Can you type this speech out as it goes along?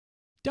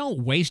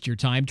Don't waste your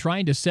time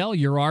trying to sell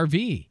your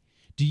RV.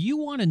 Do you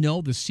want to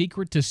know the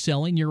secret to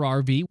selling your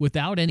RV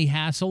without any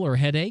hassle or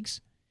headaches?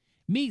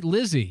 Meet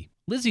Lizzie.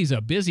 Lizzie's a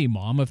busy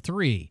mom of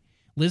 3.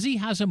 Lizzie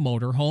has a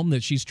motorhome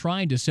that she's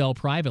trying to sell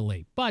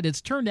privately, but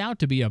it's turned out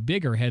to be a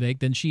bigger headache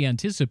than she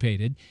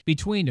anticipated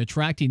between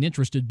attracting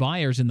interested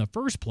buyers in the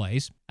first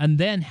place and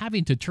then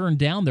having to turn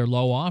down their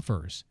low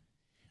offers.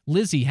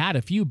 Lizzie had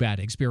a few bad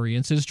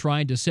experiences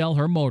trying to sell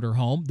her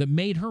motorhome that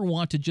made her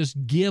want to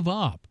just give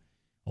up.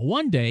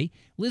 One day,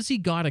 Lizzie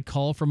got a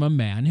call from a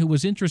man who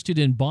was interested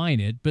in buying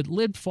it but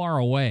lived far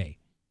away.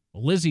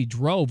 Lizzie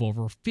drove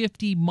over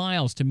 50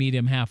 miles to meet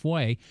him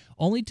halfway,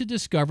 only to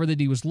discover that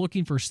he was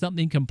looking for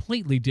something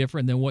completely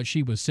different than what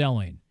she was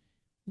selling.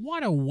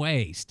 What a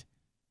waste!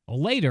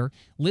 Later,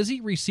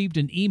 Lizzie received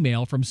an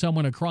email from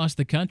someone across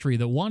the country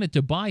that wanted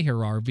to buy her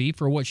RV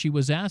for what she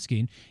was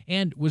asking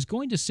and was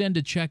going to send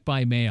a check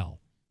by mail.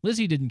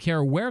 Lizzie didn't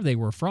care where they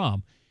were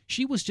from.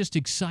 She was just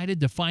excited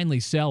to finally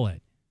sell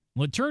it.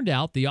 Well, it turned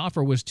out the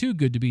offer was too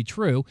good to be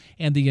true,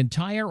 and the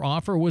entire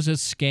offer was a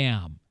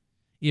scam.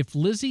 If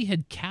Lizzie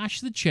had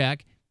cashed the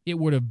check, it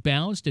would have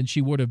bounced and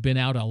she would have been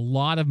out a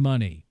lot of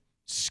money.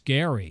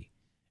 Scary.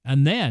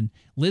 And then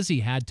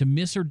Lizzie had to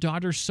miss her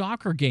daughter's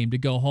soccer game to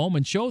go home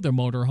and show their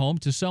motorhome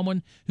to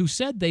someone who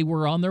said they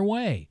were on their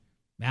way.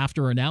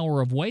 After an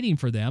hour of waiting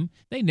for them,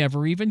 they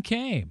never even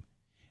came.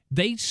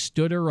 They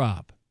stood her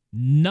up.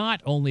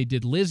 Not only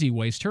did Lizzie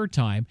waste her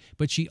time,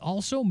 but she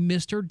also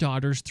missed her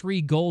daughter's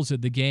 3 goals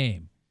at the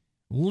game.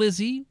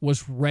 Lizzie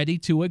was ready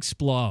to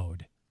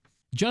explode.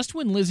 Just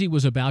when Lizzie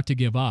was about to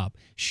give up,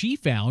 she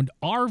found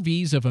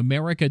RVs of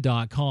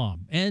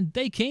America.com, and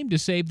they came to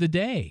save the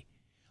day.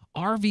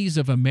 RVs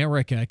of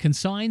America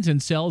consigns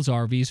and sells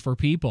RVs for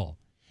people.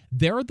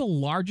 They're the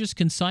largest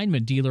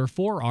consignment dealer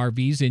for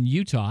RVs in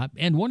Utah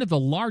and one of the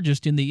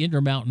largest in the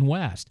Intermountain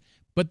West.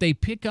 But they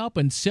pick up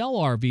and sell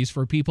RVs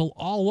for people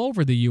all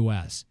over the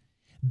U.S.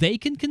 They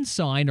can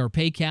consign or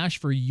pay cash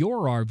for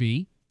your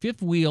RV,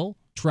 fifth wheel,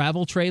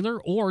 travel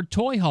trailer, or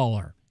toy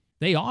hauler.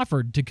 They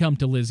offered to come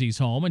to Lizzie's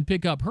home and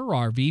pick up her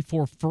RV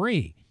for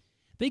free.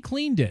 They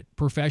cleaned it,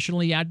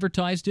 professionally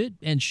advertised it,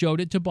 and showed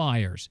it to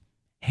buyers.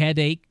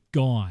 Headache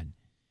gone.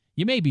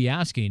 You may be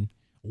asking,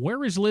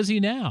 where is Lizzie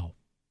now?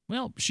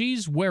 Well,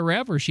 she's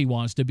wherever she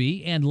wants to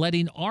be and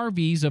letting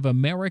RVs of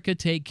America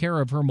take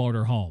care of her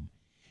motorhome.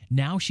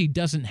 Now she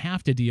doesn't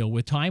have to deal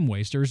with time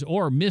wasters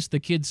or miss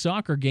the kids'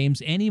 soccer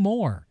games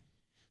anymore.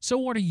 So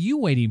what are you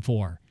waiting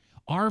for?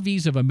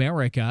 RVs of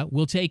America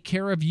will take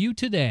care of you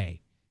today.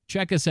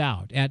 Check us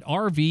out at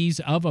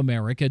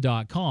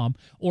rvsofamerica.com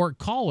or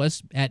call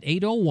us at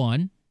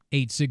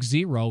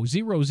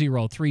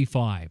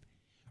 801-860-0035.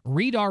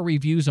 Read our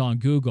reviews on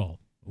Google.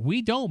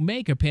 We don't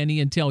make a penny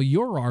until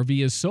your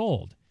RV is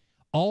sold.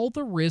 All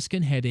the risk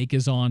and headache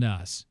is on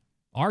us.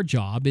 Our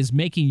job is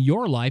making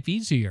your life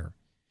easier.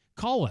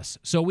 Call us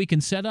so we can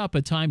set up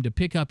a time to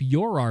pick up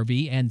your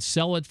RV and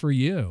sell it for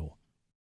you.